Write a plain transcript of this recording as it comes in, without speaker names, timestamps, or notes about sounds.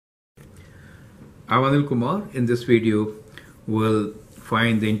I'm Anil Kumar. In this video, we'll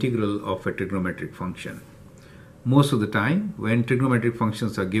find the integral of a trigonometric function. Most of the time, when trigonometric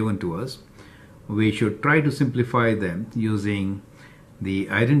functions are given to us, we should try to simplify them using the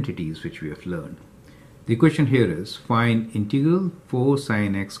identities which we have learned. The question here is, find integral 4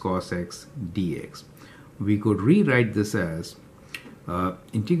 sin x cos x dx. We could rewrite this as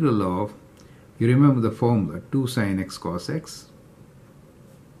integral of, you remember the formula, 2 sin x cos x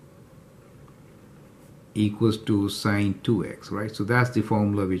equals to sine 2x, right? So that's the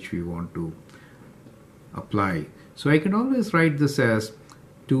formula which we want to apply. So I can always write this as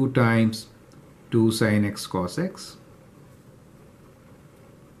 2 times 2 sin x cos x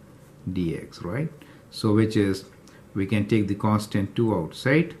dx, right? So which is, we can take the constant 2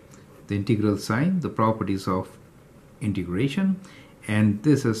 outside, the integral sign, the properties of integration, and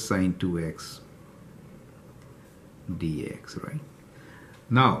this is sine 2x dx, right?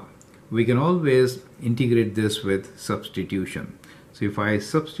 Now, we can always integrate this with substitution. So if I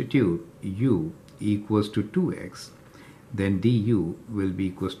substitute u equals to 2x, then du will be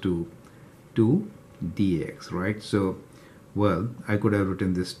equals to 2 dx, right? So, well, I could have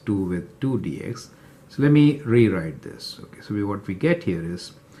written this 2 with 2 dx. So let me rewrite this. Okay, so what we get here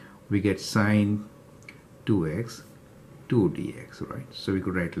is, we get sine 2x 2 dx, right? So we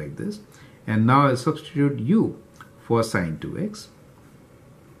could write like this. And now I substitute u for sine 2x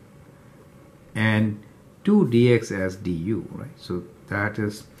and 2 dx as du, right? So that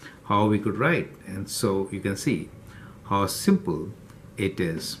is how we could write. And so you can see how simple it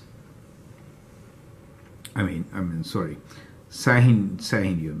is. Sine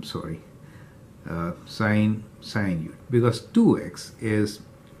u, because 2x is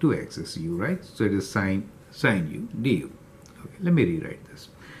u, right? So it is sine u du. Okay, let me rewrite this.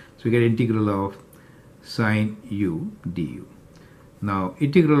 So we get integral of sine u du. Now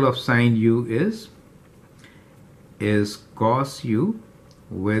integral of sine u is cos u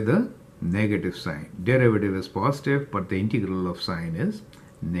with a negative sign. Derivative is positive, but the integral of sine is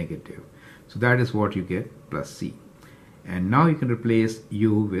negative. So that is what you get, plus c. And now you can replace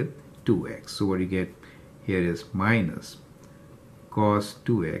u with 2x. So what you get here is minus cos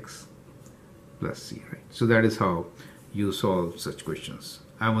 2x plus c, right? So that is how you solve such questions.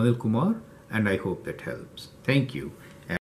 I'm Anil Kumar, and I hope that helps. Thank you.